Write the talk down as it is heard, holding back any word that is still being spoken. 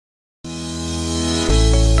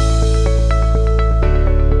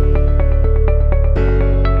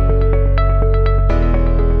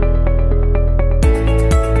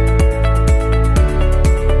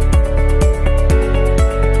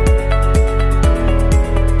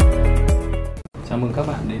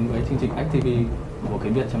đến với chương trình ActTV của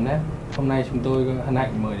Kiến Việt.net. Hôm nay chúng tôi hân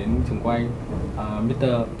hạnh mời đến trường quay Mr.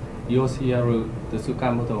 Yoshiharu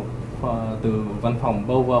Tsukamoto từ văn phòng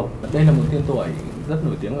Bow Wow. Đây là một tên tuổi rất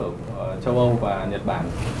nổi tiếng ở châu Âu và Nhật Bản,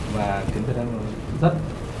 và Kiến Việt rất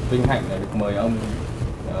vinh hạnh là được mời ông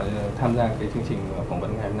tham gia cái chương trình phỏng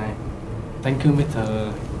vấn ngày hôm nay. Thank you, Mr.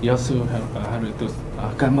 Yoshiharu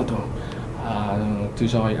Tsukamoto, to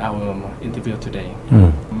join our interview today.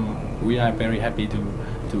 We are very happy to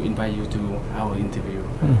invite you to our interview,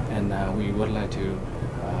 and we would like to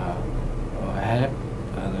have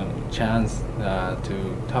a chance to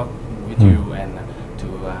talk with you and to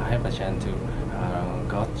have a chance to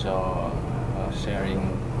got your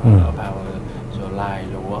sharing about your life,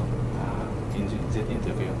 your work in this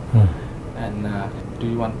interview. And do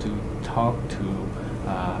you want to talk to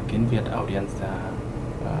Kiến Việt audience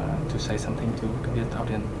to say something to Kiến Việt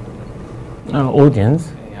audience?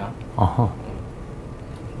 Audience? Yeah.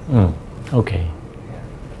 Okay.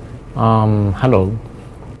 Hello.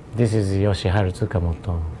 This is Yoshiharu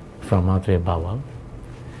Tsukamoto from Atelier Bow Wow.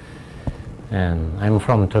 And I'm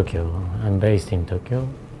from Tokyo. I'm based in Tokyo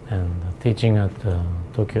and teaching at the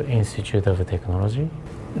Tokyo Institute of Technology.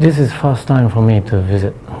 This is first time for me to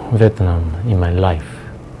visit Vietnam in my life.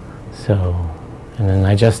 So, and then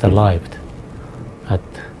I just arrived at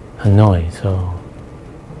Hanoi, so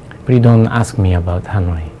please don't ask me about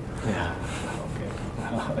Hanoi. Yeah,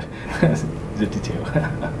 okay. The detail.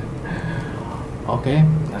 Okay,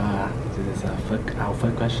 this is our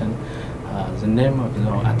first question. The name of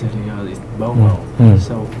your atelier is Bow Wow.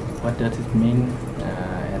 So, what does it mean?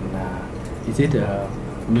 And is it a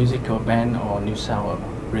musical band or new sound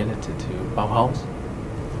related to Bauhaus?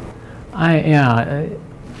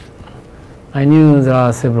 I knew there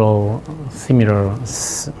are several similar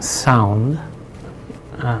sound,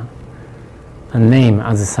 a name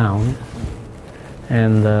as a sound,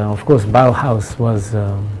 and of course Bauhaus was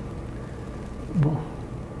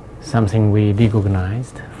something we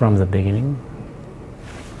recognized from the beginning.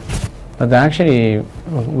 But actually,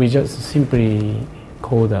 we just simply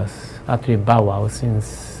called us Atelier Bow Wow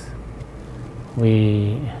since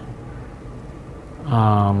we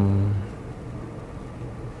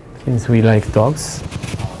like dogs.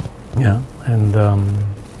 Yeah, and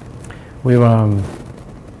we were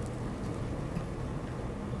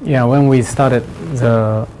when we started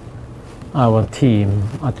our team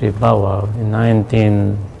Atelier Bow Wow in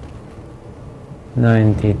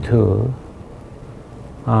 1992.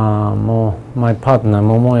 My partner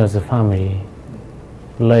Momoyo's family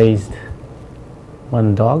raised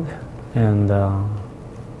one dog, and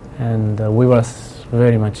we were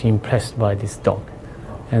very much impressed by this dog,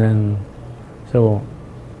 and then so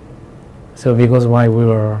because why we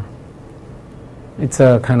were, it's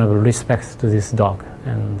a kind of respect to this dog,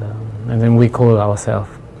 and then we call ourselves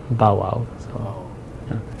Bow Wow. So,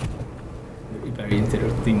 yeah. Very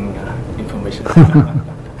interesting information.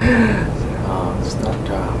 Start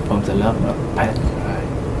from the love of pet, right?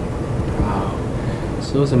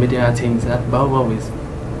 So the media thinks that Bow Wow is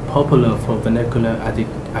popular for vernacular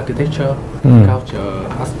architecture, culture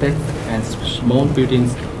aspects, and small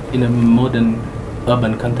buildings in a modern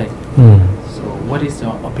urban context. So, what is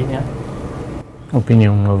your opinion?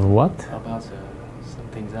 Opinion of what? About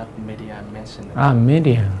something that media mentioned.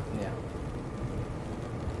 Media.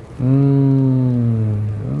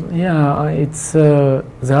 Yeah. It's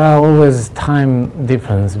there are always time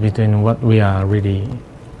difference between what we are really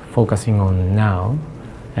focusing on now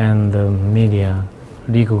and the media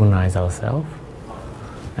recognize ourselves.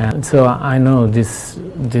 And so I know this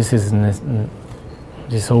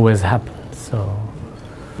always happens. So,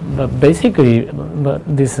 but basically,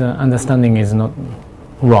 this understanding is not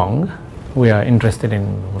wrong. We are interested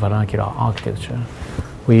in vernacular architecture.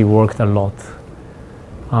 We worked a lot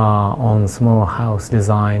on small house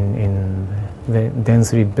design in the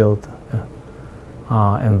densely built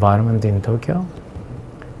environment in Tokyo,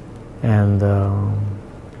 and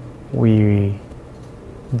we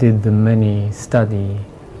did many study,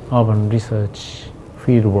 urban research,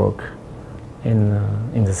 field work in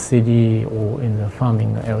the city or in the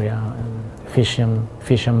farming area, and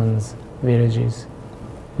fishermen's villages,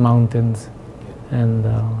 mountains, and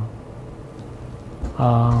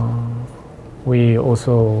we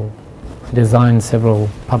also designed several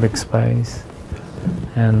public space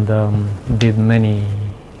and did many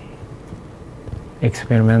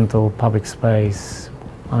experimental public space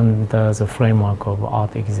under the framework of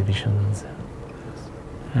art exhibitions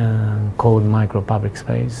called micro public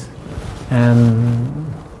space.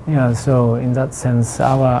 And so in that sense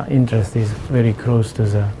our interest is very close to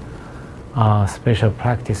the special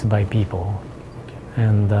practice by people,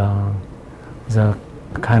 and the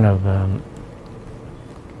kind of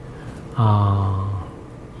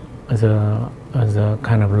as a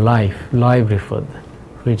kind of livelihood,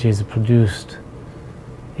 which is produced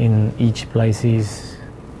in each places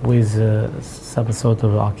with some sort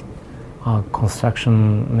of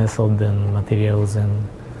construction method and materials, and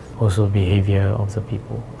also behavior of the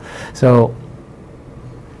people. So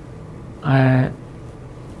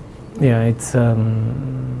it's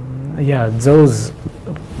those,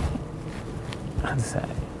 how to say,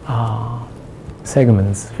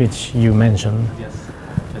 segments which you mentioned, yes,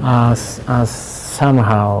 are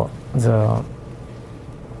somehow the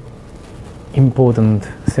important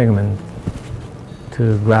segment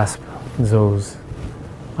to grasp those,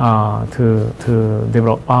 to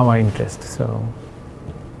develop our interest. So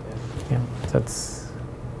yeah, that's.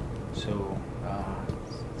 So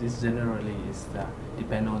this generally is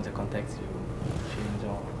depend on the context you change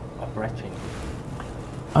or approaching.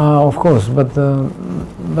 Of course, but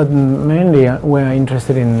mainly we're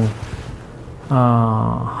interested in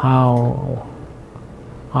how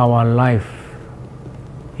our life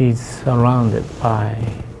is surrounded by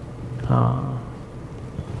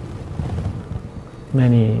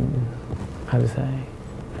many, how to say,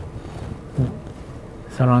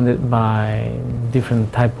 surrounded by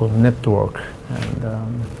different type of network, and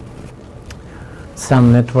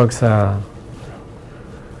some networks are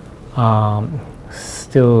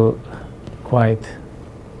still quite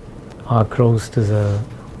close to the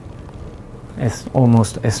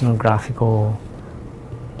almost ethnographical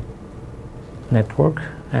network,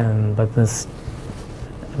 but this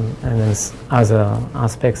and then other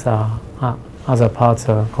aspects other parts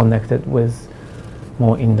are connected with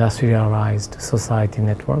more industrialized society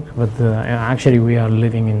network. But actually we are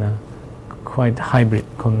living in a quite hybrid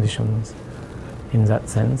conditions in that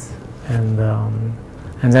sense, and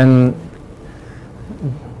then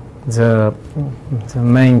the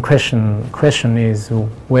main question is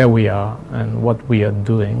where we are and what we are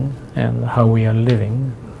doing and how we are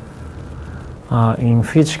living, in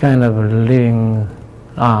which kind of living,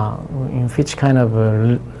 in which kind of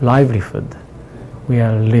livelihood we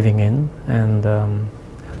are living in, and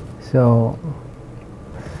so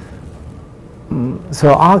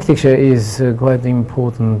architecture is quite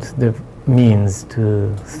important means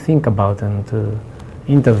to think about and to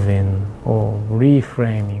intervene or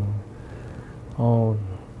reframing or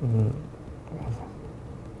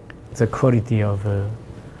the quality of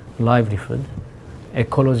livelihood,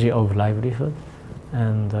 ecology of livelihood,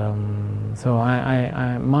 and so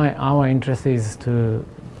our interest is to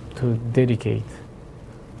dedicate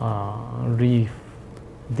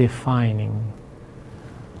redefining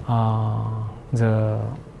the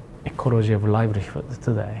ecology of livelihood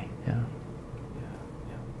today. Yeah.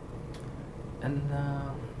 And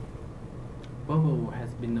Bow Wow has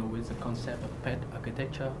been with the concept of pet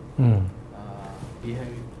architecture,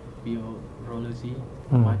 behaviorology,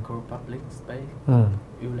 micro-public space,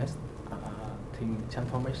 illness, thing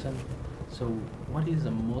transformation. So what is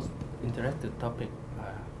the most interesting topic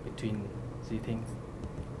between these things?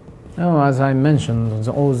 Oh, as I mentioned,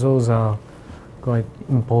 all those are quite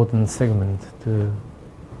important segments to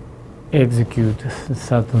execute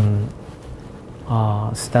certain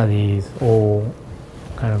studies or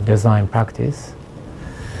kind of design practice,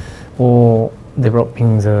 or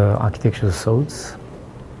developing the architectural thoughts.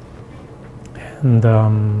 And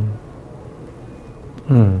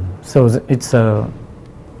so it's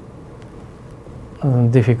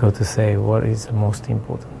difficult to say what is the most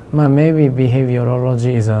important. Maybe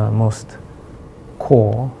behaviorology is the most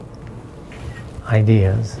core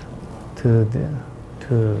ideas to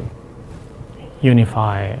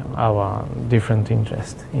unify our different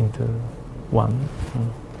interests into one.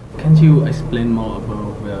 Can you explain more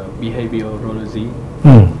about behaviorology?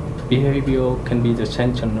 Behavior can be the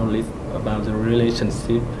central knowledge about the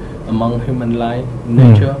relationship among human life,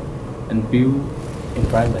 nature, and built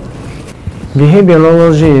environment.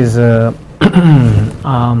 Behaviorology is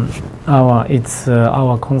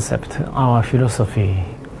our concept, our philosophy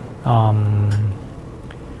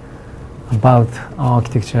about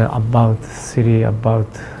architecture, about city, about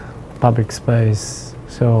public space.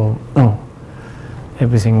 So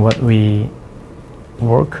everything what we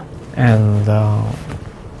work, and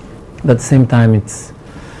at the same time it's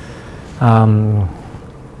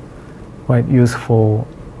quite useful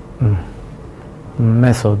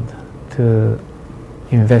method to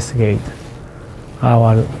investigate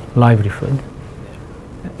our livelihood,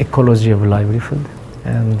 ecology of livelihood,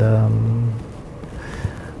 and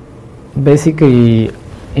basically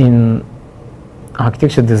in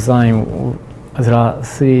architecture design there are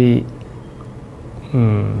three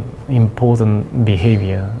important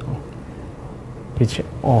behavior which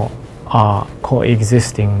all are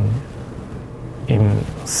coexisting in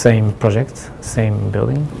same project, same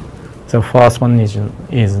building. The first one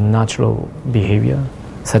is natural behavior,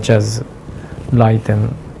 such as light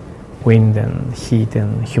and wind and heat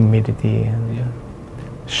and humidity and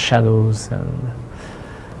shadows, and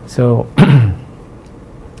so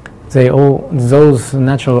those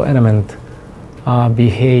natural elements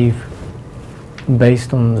behave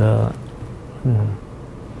based on the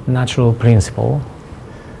natural principle,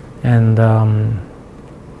 and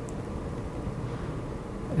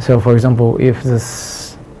so for example, if the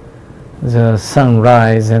sun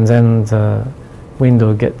rises and then the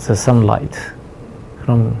window gets the sunlight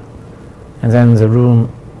from, and then the room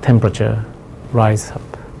temperature rises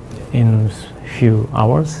up in few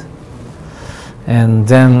hours, and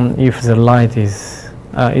then if the light is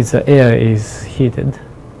if the air is heated,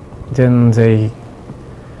 then they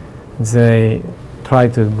try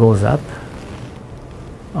to go up.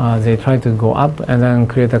 They try to go up and then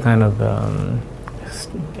create a kind of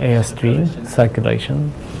air stream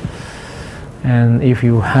circulation. And if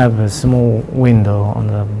you have a small window on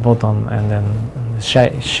the bottom and then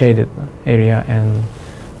shaded area and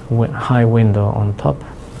high window on top,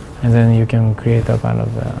 and then you can create a kind of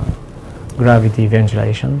gravity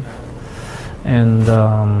ventilation. And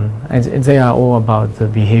they are all about the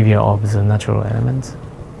behavior of the natural elements.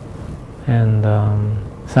 And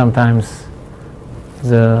sometimes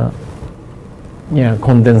the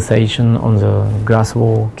condensation on the glass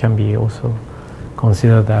wall can be also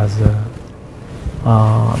considered as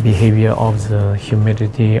behavior of the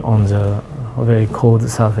humidity on the very cold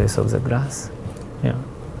surface of the glass. Yeah.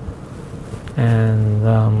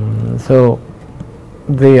 And so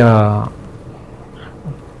they are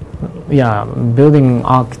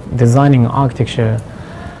designing architecture,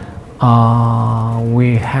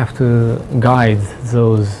 we have to guide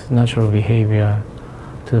those natural behavior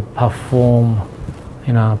to perform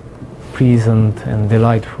in a pleasant and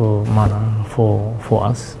delightful manner for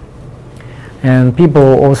us. And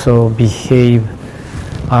people also behave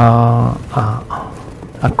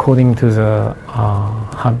according to the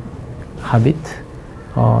habit,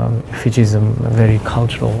 which is a very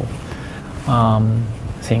cultural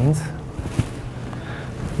things.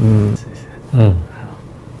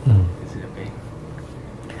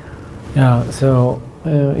 Yeah, so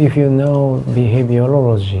if you know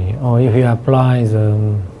behaviorology, or if you apply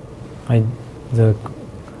the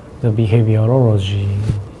behaviorology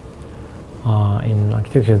in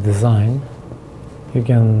architecture design, you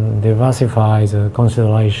can diversify the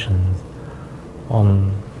considerations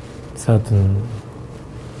on certain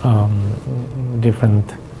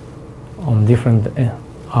different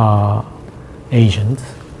agents,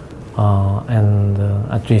 and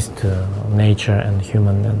at least nature and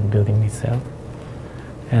human and building itself.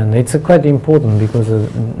 And it's quite important because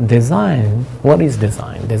design, what is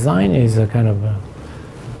design? Design is a kind of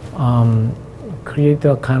create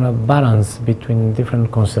a kind of balance between different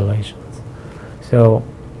constellations. So,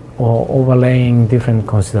 or overlaying different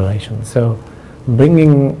constellations. So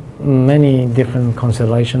bringing many different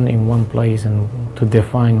constellations in one place and to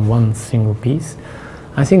define one single piece,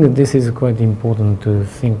 I think that this is quite important to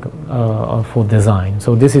think for design.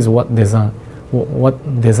 So this is what design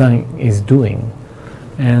is doing.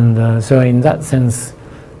 And so in that sense,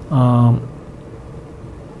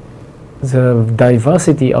 the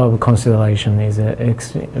diversity of constellation is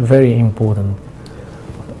very important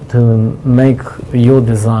to make your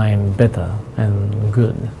design better and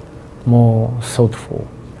good, more thoughtful.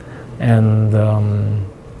 And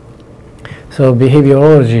so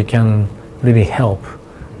behaviorology can really help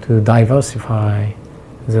to diversify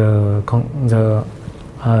the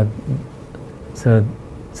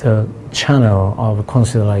channel of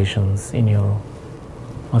constellations in your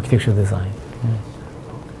architectural design.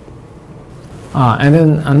 And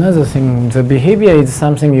then another thing, the behavior is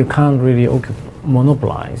something you can't really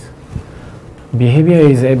monopolize. Behavior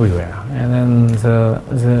is everywhere, and then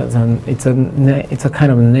it's a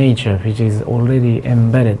kind of nature which is already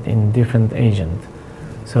embedded in different agents.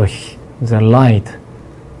 So the light,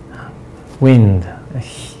 wind,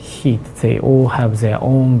 heat, they all have their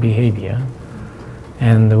own behavior,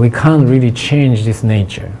 and we can't really change this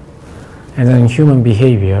nature. And then human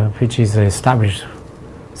behavior, which is established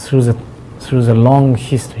through the long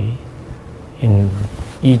history in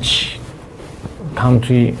each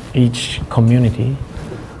country, each community,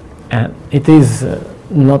 and it is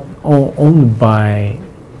not owned by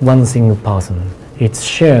one single person. It's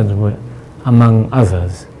shared among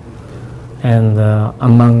others and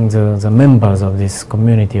among the members of this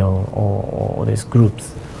community or these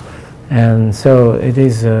groups. And so it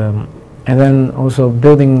is, and then also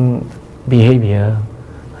building behavior,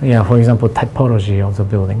 yeah, for example, typology of the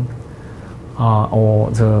building,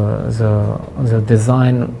 or the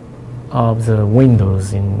design of the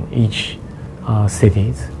windows in each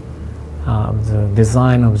cities, the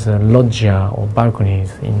design of the loggia or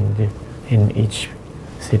balconies in each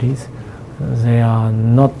cities. They are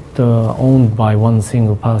not owned by one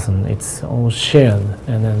single person. It's all shared,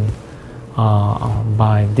 and then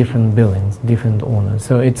by different buildings, different owners.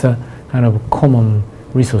 So it's a kind of common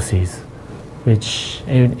resources which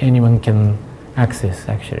anyone can access,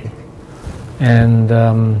 actually. And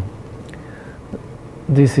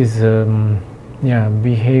this is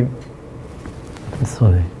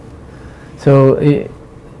sorry. So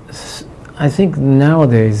I think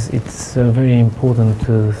nowadays it's very important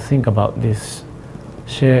to think about this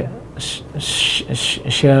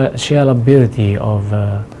shareability of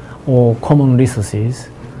or common resources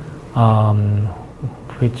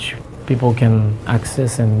which people can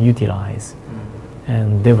access and utilize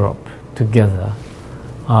and develop together,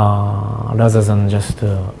 rather than just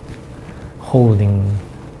holding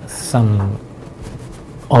some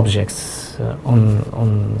objects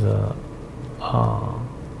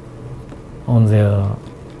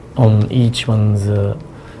on each one's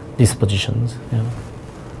dispositions. Yeah.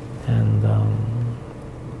 And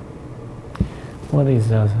what is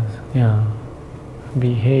that? Yeah,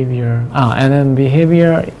 behavior. And then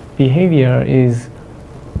behavior is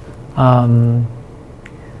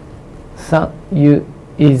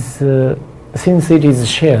since it is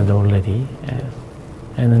shared already,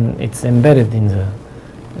 and then it's embedded in the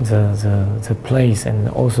place and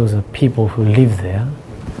also the people who live there,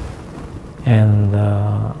 and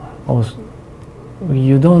also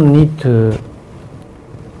you don't need to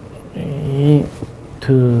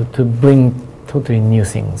bring totally new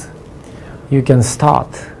things. You can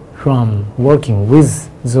start from working with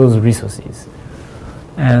those resources,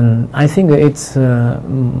 and I think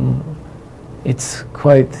it's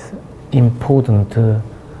quite important to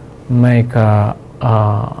make a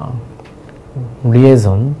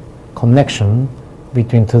liaison, connection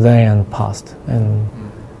between today and past, and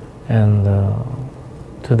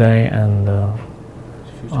today and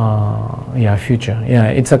future. Yeah,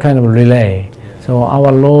 it's a kind of relay. So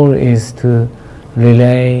our role is to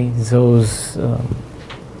relay those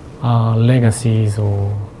legacies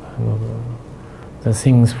or the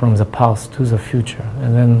things from the past to the future.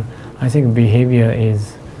 And then I think behavior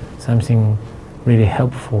is something really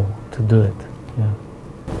helpful to do it. Yeah.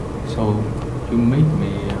 So you made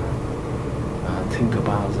me think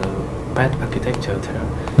about the bad architecture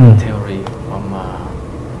theory from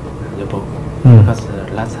the book. Because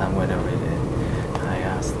last time when I read it,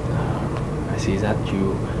 I see that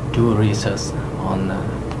you do research on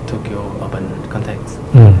Tokyo urban context,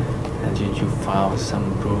 and you found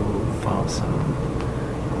some rule, found some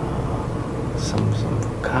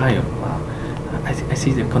kind of I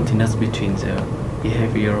see the continuous between the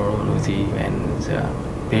behaviorology and the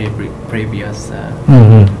previous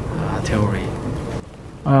theory.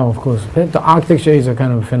 Of course, the architecture is a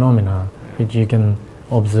kind of phenomena which you can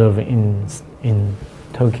observe in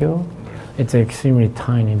Tokyo. It's extremely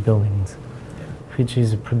tiny buildings, which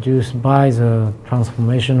is produced by the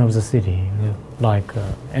transformation of the city, like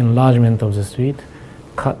enlargement of the street,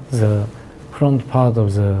 cut the front part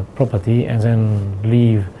of the property and then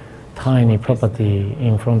leave tiny property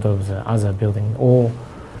in front of the other building, or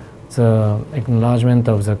the enlargement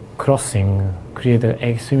of the crossing create an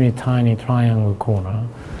extremely tiny triangle corner,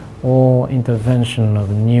 or intervention of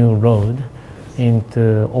a new road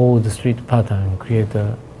into old street pattern create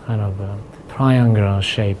a kind of a triangular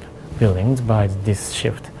shape buildings by this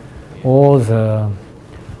shift, or the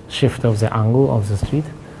shift of the angle of the street,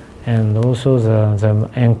 and also the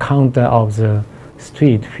encounter of the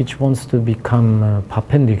street which wants to become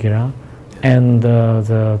perpendicular, and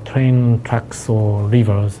the train tracks or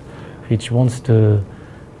rivers which wants to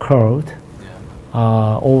curve,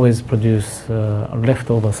 always produce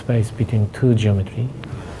leftover space between two geometry.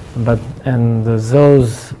 And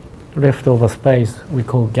those leftover space we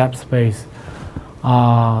call gap space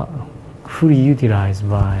are fully utilized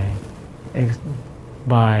by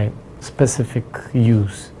specific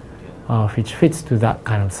use which fits to that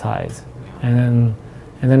kind of size, and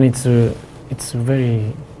then it's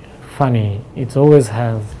very funny. It always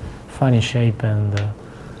has funny shape and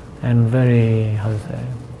very, how to say,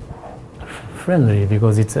 friendly,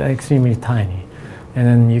 because it's extremely tiny, and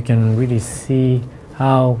then you can really see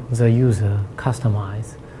how the user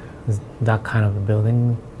customize that kind of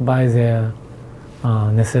building by their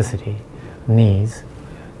necessity, needs,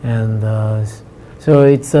 and so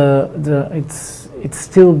it's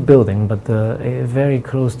still building, but very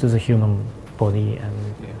close to the human body and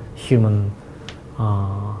human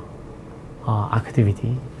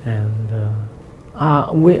activity. And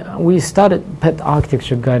we started pet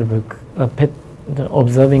architecture guidebook,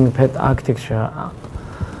 observing pet architecture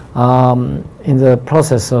in the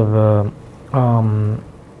process of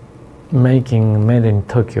making Made in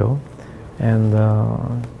Tokyo. And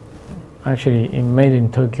actually in Made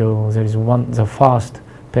in Tokyo there is the first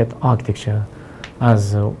pet architecture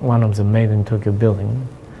as one of the Made in Tokyo building.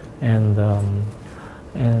 And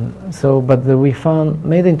so, but we found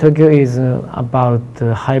Made in Tokyo is about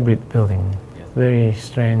hybrid building, very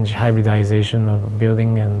strange hybridization of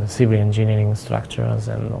building and civil engineering structures,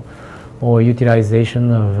 and or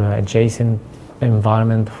utilization of adjacent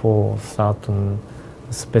environment for certain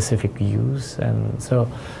specific use. And so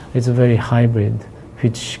it's a very hybrid,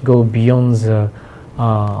 which go beyond the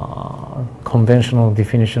conventional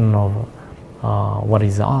definition of what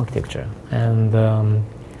is architecture. And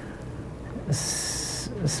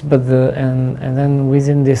but and then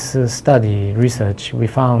within this study research, we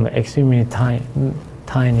found extremely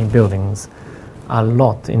tiny buildings a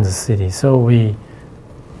lot in the city. So we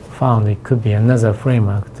found it could be another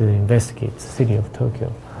framework to investigate the city of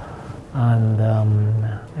Tokyo. And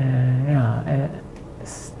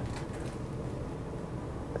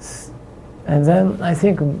and then I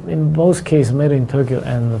think in both cases, Made in Tokyo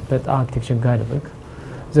and the Pet Architecture Guidebook,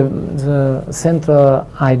 the central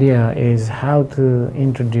idea is how to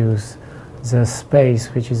introduce the space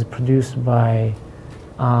which is produced by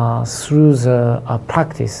through the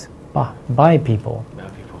practice by people,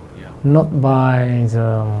 not by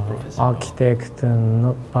the architect and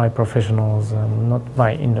not by professionals and not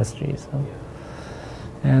by industries.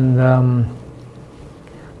 And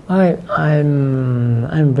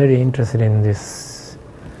I'm very interested in this.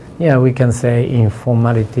 Yeah, we can say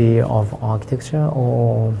informality of architecture,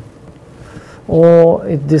 or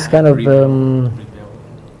this kind of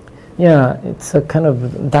yeah, it's a kind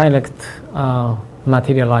of direct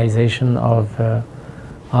materialization of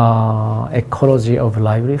ecology of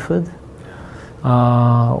livelihood,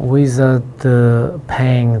 without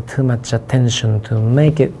paying too much attention to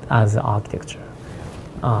make it as architecture.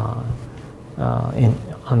 In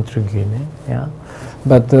entre guillemets, yeah,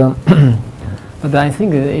 but but I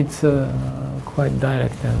think it's quite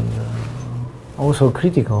direct and also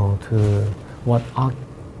critical to what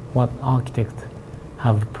architects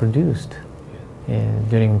have produced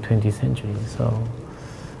during 20th century. So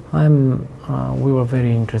we were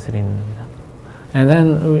very interested in that. And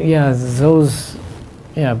then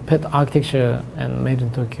pet architecture and Made in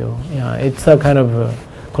Tokyo, it's a kind of a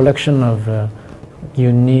collection of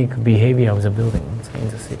unique behavior of the buildings in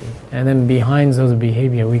the city. And then behind those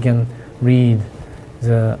behavior we can read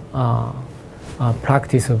the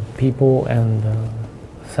practice of people and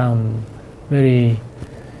some very,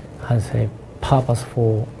 how to say,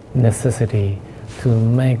 purposeful necessity to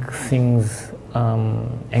make things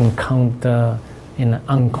encounter in an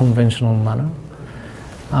unconventional manner.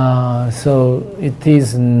 So it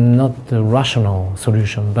is not a rational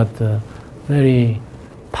solution, but very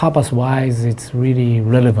purpose-wise, it's really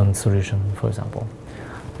relevant solution, for example.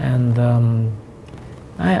 And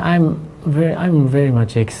I'm very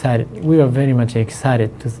much excited. We are very much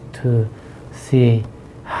excited to see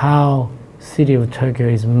how city of Tokyo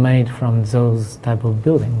is made from those type of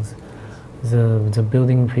buildings. The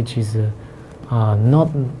building which is not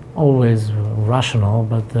always rational,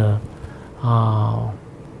 but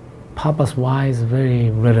purpose-wise very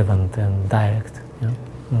relevant and direct. Yeah?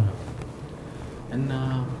 Mm. And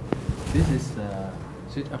this is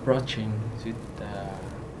approaching is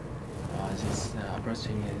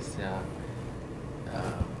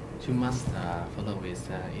you must follow it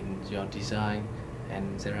in your design,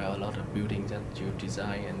 and there are a lot of buildings that you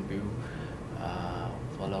design and build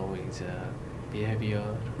following the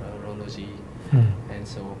behaviorology. And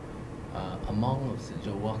so among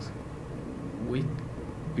your works, which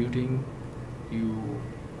building you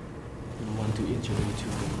want to introduce to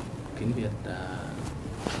Kiến Việt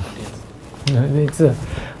audience?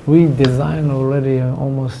 We designed already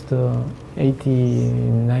almost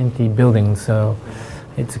 80-90 buildings, so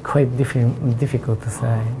it's quite difficult to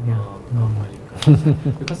say.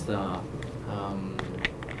 Because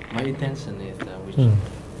my intention is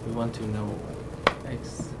we want to know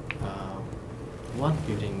what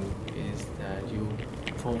building is that you,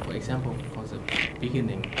 for example, for the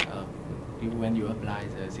beginning, when you apply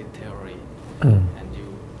the theory and you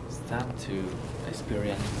start to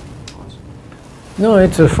experience. No,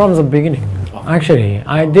 it's from the beginning. Actually,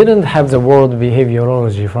 I didn't have the word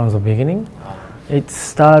behaviorology from the beginning. It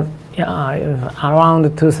started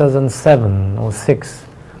around 2007 or 6.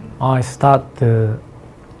 I started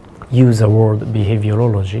use the word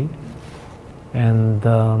behaviorology, and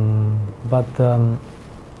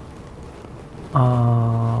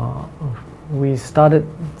we started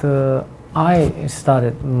I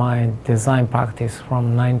started my design practice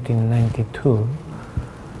from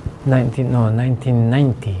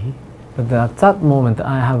 1990. But at that moment,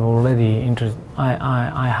 I have already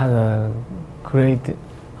I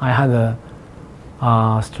had a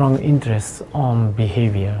strong interest on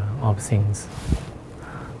behavior of things,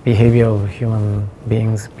 behavior of human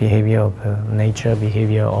beings, behavior of nature,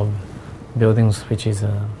 behavior of buildings, which is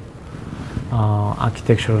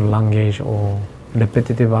architectural language or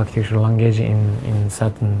repetitive architectural language in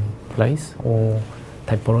certain place or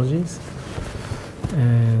typologies.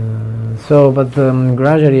 But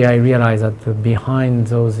gradually I realized that behind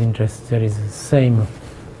those interests there is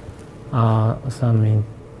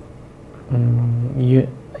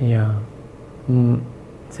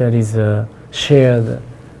there is a shared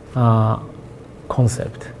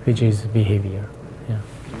concept, which is behavior. Yeah.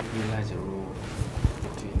 You realize the rule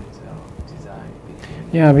between design?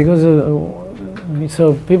 Yeah, because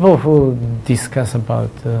so people who discuss about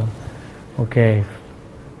the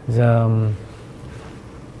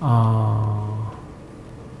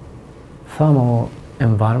thermal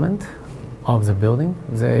environment of the building,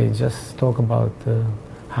 they just talk about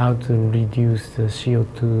how to reduce the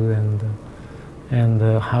CO2 and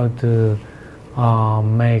how to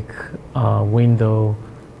make a window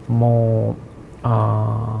more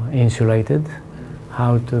insulated,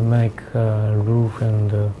 how to make roof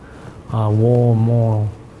and wall more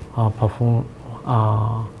perform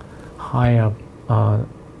higher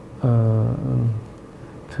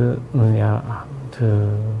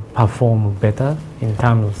to perform better in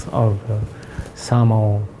terms of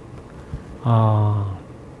thermal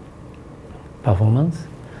performance,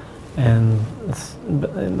 and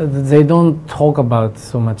they don't talk about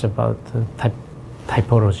so much about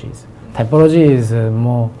typologies. Typology is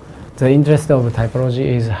more, the interest of typology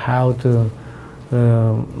is how to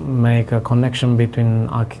make a connection between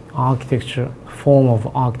architecture, form of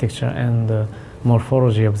architecture and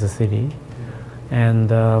morphology of the city.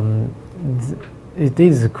 And it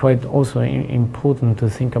is quite also important to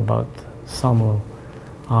think about thermal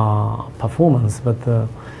performance, but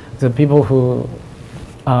the people who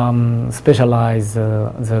specialize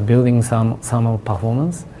the building thermal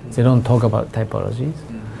performance, they don't talk about typologies.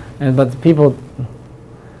 But people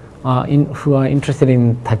who are interested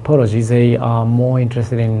in typology, they are more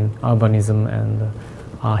interested in urbanism and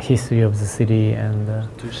history of the city, and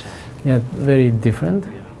very different.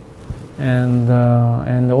 And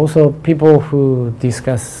also people who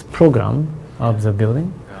discuss program of the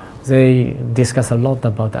building, they discuss a lot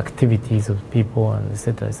about activities of people and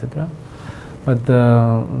etc. etc. But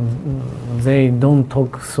they don't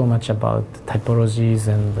talk so much about typologies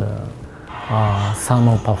and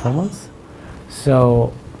thermal performance.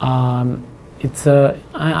 So it's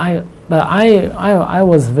I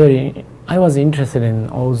was interested in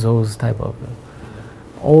all those type of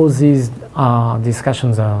these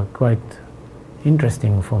discussions are quite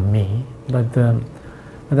interesting for me, but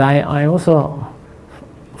I also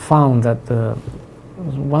found that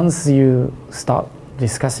once you start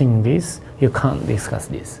discussing this, you can't discuss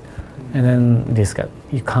this, and then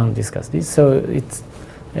you can't discuss this. So it's,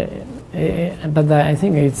 but I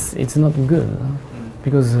think it's not good,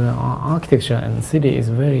 because architecture and city is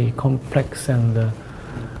very complex, and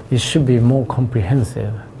it should be more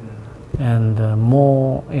comprehensive and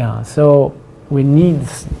more. So we need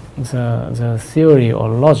the theory or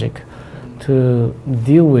logic to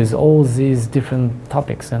deal with all these different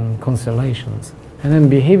topics and constellations. And then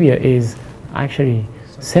behavior is actually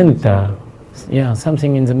center,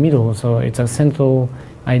 something in the middle. So it's a central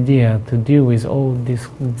idea to deal with all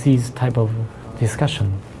these type of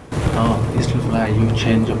discussion. It looks like you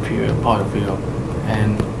change your point of view,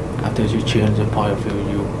 and after you change the point of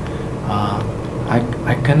view,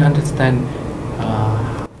 I can understand.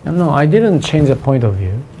 No, I didn't change the point of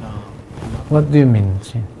view. What do you mean?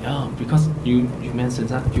 Yeah, because you mentioned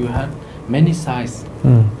that you have many sides,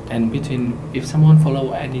 and between, if someone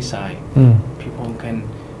follow any side, people can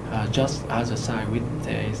just other side with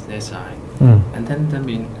their side, and then that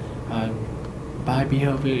means by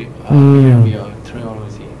behavior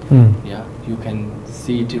theology, you can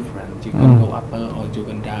see different. You can go upper or you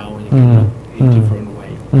can down. You can look in different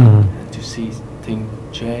way and to see things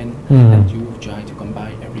change, and you try to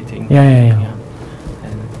combine everything. And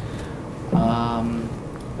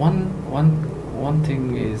one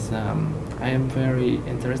thing is, I am very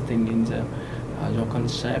interested in your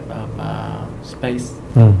concept of space,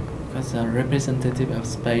 because representative of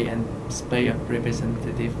space and space of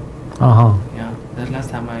representative Yeah, that last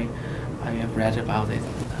time I have read about it.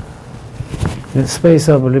 The space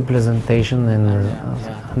of representation and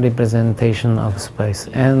yeah. representation of space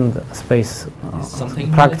and space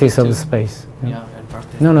Something practice of to- space. Yeah, and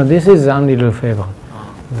practice. No, this is Henri Lefebvre,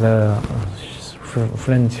 the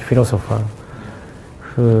French philosopher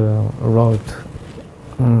who wrote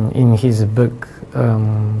in his book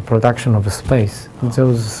Production of Space.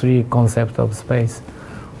 Those three concepts of space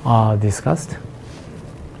are discussed,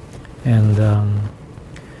 and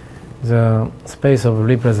the space of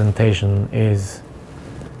representation is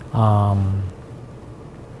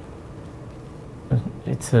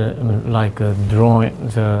it's like a drawing.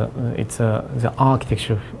 It's the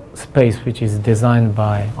architecture space which is designed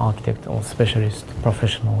by architects or specialist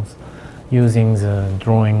professionals using the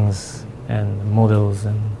drawings and models,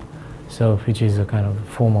 and so which is a kind of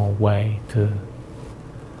formal way to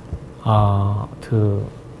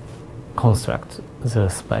construct the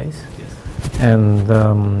space. Yes. And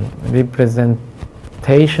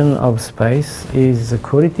representation of space is the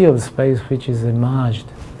quality of space which is emerged,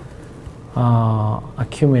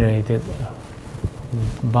 accumulated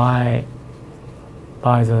by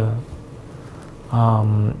the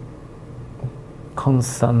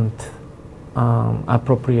constant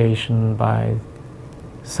appropriation by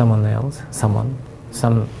someone else, some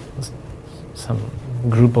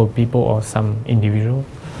group of people or some individual.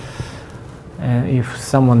 And if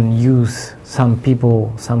some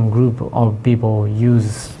people, some group of people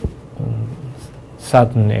use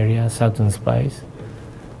certain area, certain space,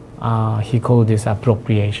 he called this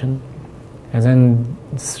appropriation. And then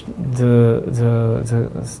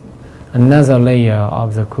another layer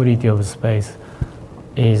of the quality of space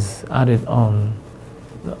is added on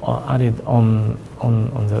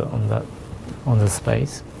the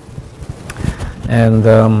space. And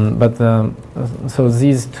so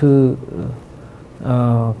these two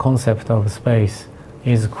concept of space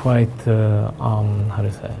is quite how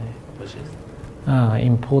to say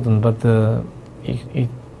important, but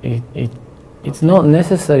it's not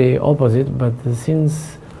necessarily opposite, but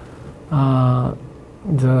since the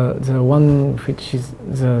one which is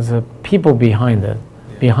the people behind it,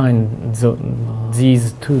 behind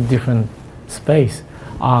these two different space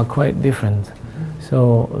are quite different.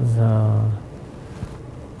 So the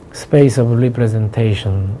space of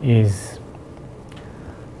representation is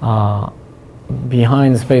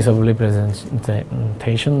behind space of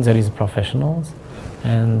representation there is professionals,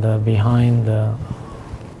 and behind the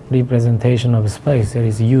representation of space there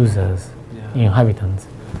is users, inhabitants.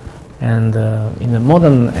 And in the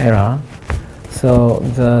modern era, so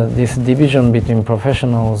this division between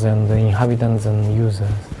professionals and the inhabitants and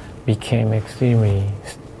users became extremely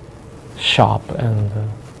sharp, and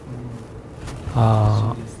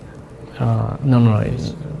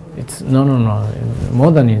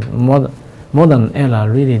modern era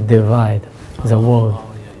really divide the world,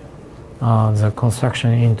 the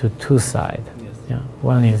construction into two sides. Yeah,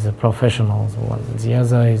 one is the professionals, the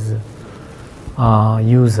other is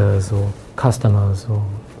users or customers or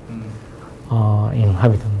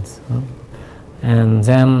inhabitants. And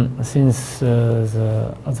then since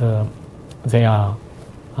they are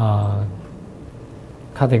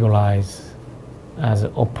categorized as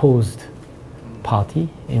opposed party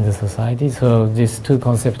in the society, so these two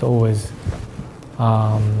concepts always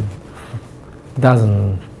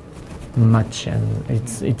doesn't match, and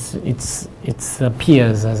it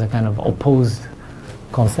appears as a kind of opposed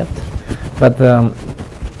concept. But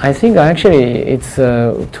I think actually it's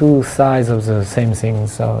two sides of the same thing,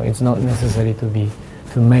 so it's not necessary to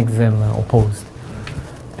make them opposed.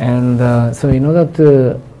 And so in order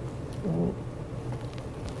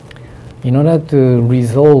to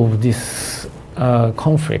resolve this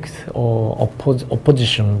conflict or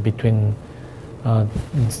opposition between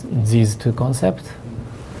these two concepts,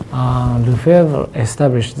 Lefebvre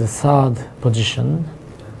established the third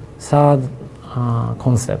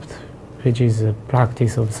concept, which is a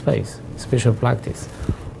practice of space, special practice.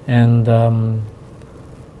 And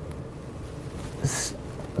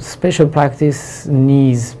special practice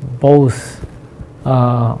needs both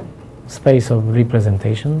space of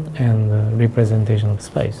representation and representation of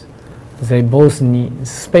space. They both need,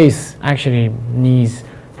 space actually needs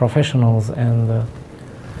professionals and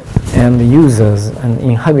users and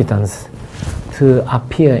inhabitants to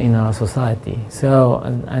appear in our society. So,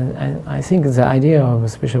 and I think the idea of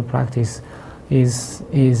special practice is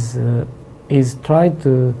try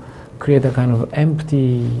to create a kind of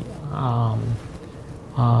empty,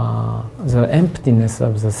 the emptiness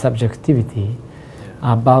of the subjectivity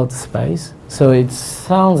about space. So it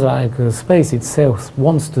sounds like space itself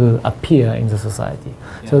wants to appear in the society.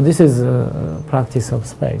 So this is a practice of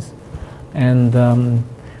space. And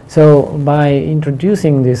so by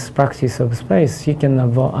introducing this practice of space, he can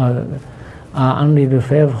Henri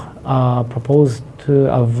Lefebvre proposed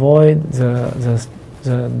to avoid the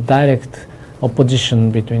direct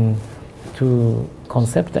opposition between two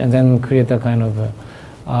concepts, and then create a kind of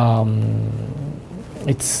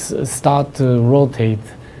start to rotate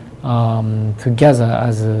together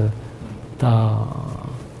as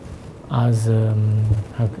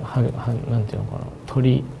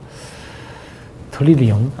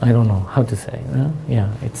Trillion, I don't know how to say.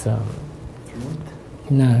 Yeah, it's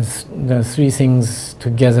the three things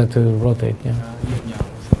together to rotate. Yeah.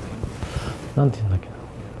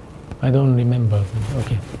 I don't remember.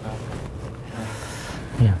 Okay.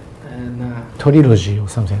 Yeah. And trilogy or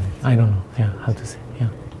something. I don't know. Yeah, how to say. Yeah.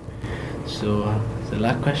 So the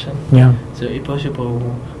last question. Yeah. So if possible,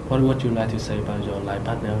 what would you like to say about your life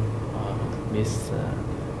partner, Miss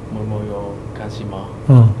Momoyo Kashima?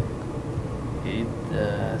 It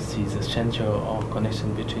sees the central or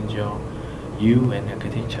connection between you and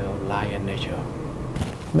architecture, life and nature.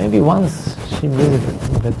 Maybe once she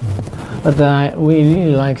visited, but we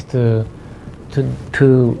really like to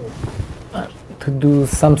do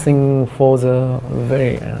something for the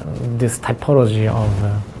very this typology of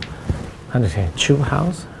how to say tube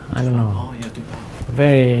house. I don't know. Oh, yeah, tube house.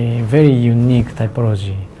 Very unique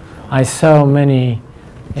typology. I saw many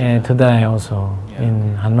today also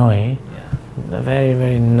in Hanoi.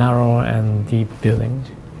 Very narrow and deep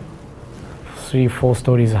buildings, 3-4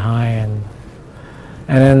 stories high, and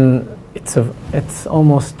then it's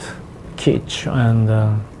almost kitsch and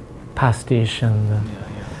pastiche, and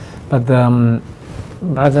but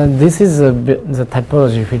this is the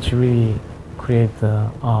typology which really create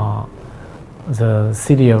the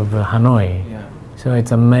city of Hanoi. Yeah. So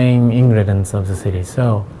it's a main ingredients of the city.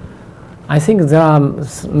 So I think there are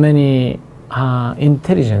many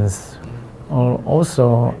intelligence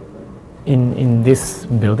also in these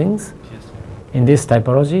buildings, in this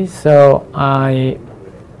typology. So I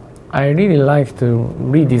really like to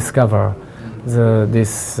rediscover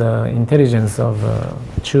this intelligence of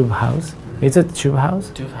tube house. Is it tube house?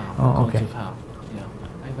 Tube house. Oh, okay. Tube house. Yeah.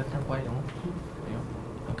 Anh vẫn đang quay đúng không? Yeah.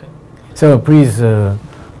 Okay. So please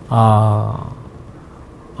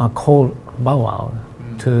call Bow Wow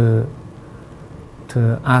to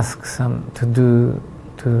ask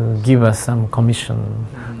to give us some commission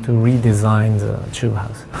to redesign the tube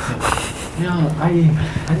house. Yeah, I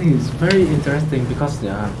think it's very interesting because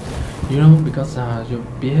because your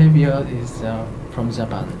behavior is from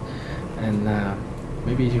Japan, and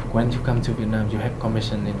maybe when you come to Vietnam, you have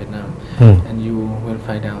commission in Vietnam, and you will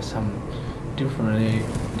find out some different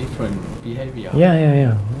behavior.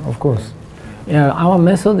 Yeah. Of course. Yeah, our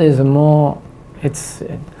method is more.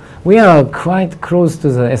 We are quite close to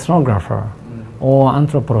the ethnographer or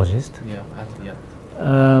anthropologist. Yeah.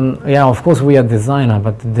 Of course we are designer,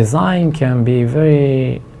 but the design can be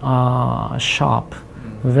very sharp,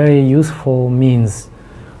 very useful means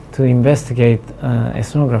to investigate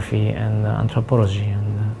ethnography and anthropology.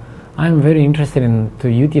 And I'm very interested in to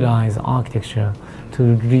utilize architecture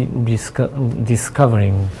to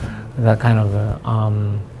discovering the kind of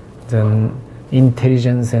the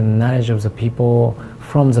intelligence and knowledge of the people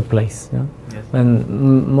from the place. Yeah? Yes. And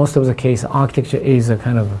most of the case, architecture is a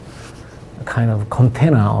kind of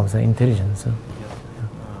container of the intelligence.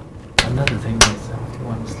 Another thing is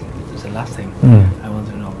the last thing I want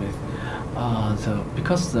to know is so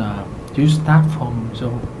because you start from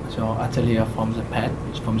your atelier from Japan,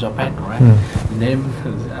 right? The name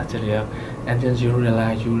of the atelier, and then you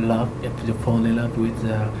realize you fall in love with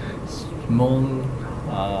the small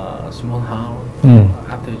house.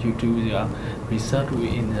 After you do the research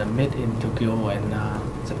made in Tokyo and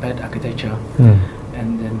Japan architecture,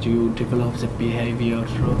 and then you develop the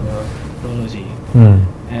behaviorology.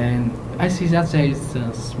 And I see that there is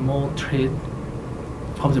a small trait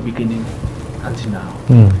from the beginning until now.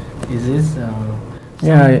 Is this?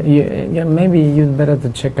 Maybe you'd better to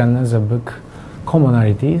check another book,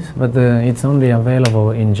 Commonalities, but it's only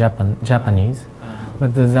available in Japanese.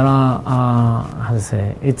 But there are, how to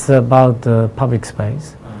say, it's about public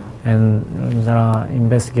space, and there are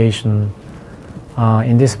investigation.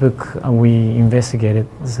 In this book, we investigated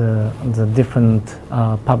the different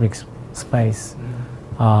public space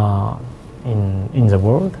in the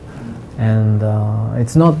world, and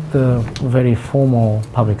it's not a very formal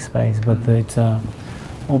public space, but it's the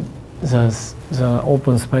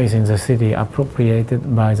open space in the city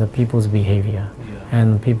appropriated by the people's behavior.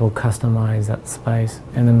 And people customize that space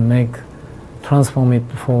and then transform it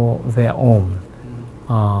for their own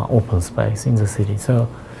open space in the city. So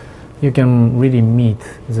you can really meet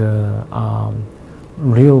the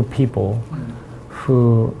real people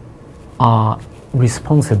who are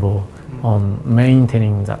responsible on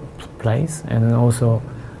maintaining that place and also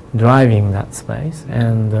driving that space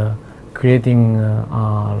and creating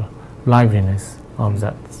liveliness of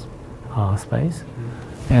that space.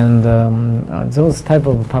 And those type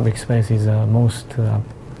of public spaces are most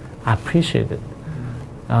appreciated.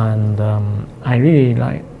 And I really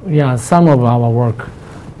like, some of our work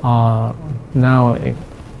are now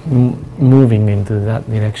moving into that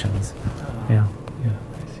directions.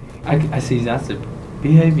 I see that's the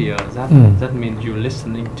behavior that means you're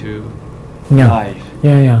listening to life.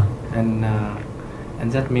 And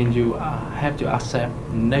that means you have to accept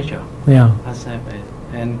nature. Accept it.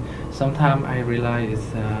 And sometimes I realize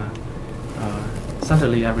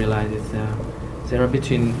suddenly I realize there are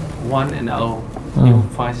between 1 and 0. You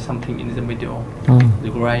find something in the middle, the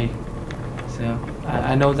gray. So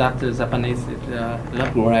I know that the Japanese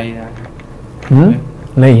love gray.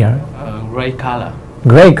 Layer. Gray color.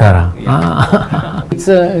 Gray color. It's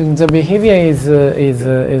the behavior is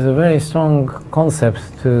a very strong concept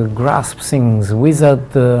to grasp things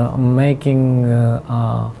without making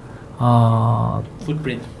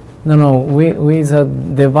footprint. No,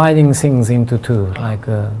 without dividing things into two, like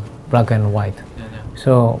black and white.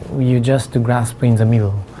 So you just grasp in the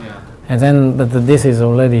middle. And then, but this is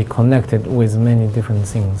already connected with many different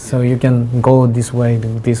things. So you can go this way,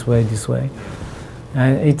 this way, this way.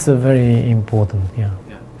 And it's a very important,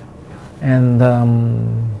 And な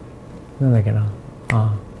んだっけな、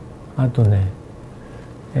あとね、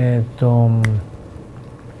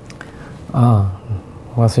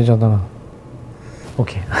忘れちゃったな。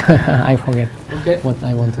Okay, I forget what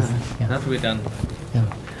I want to say. That we're done.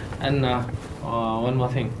 And one more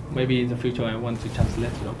thing, maybe in the future I want to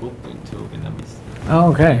translate your book into Vietnamese.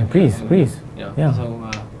 Okay, please. So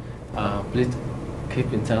please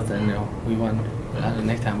keep in touch, and we want the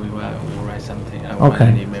next time we will write something. I want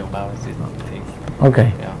an email about this thing.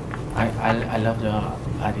 Okay. I love your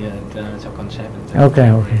idea and your concept.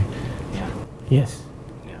 Okay. Yes.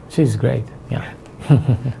 She's great.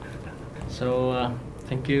 So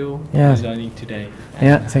thank you for joining today.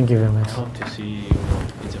 Thank you very much. I hope to see you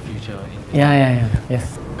in the future.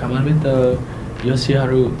 Yes. Cảm ơn Mr.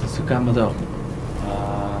 Yoshiharu Tsukamoto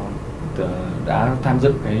đã tham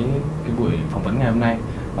dự cái buổi phỏng vấn ngày hôm nay,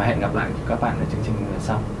 và hẹn gặp lại các bạn ở chương trình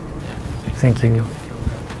sau. Thank you.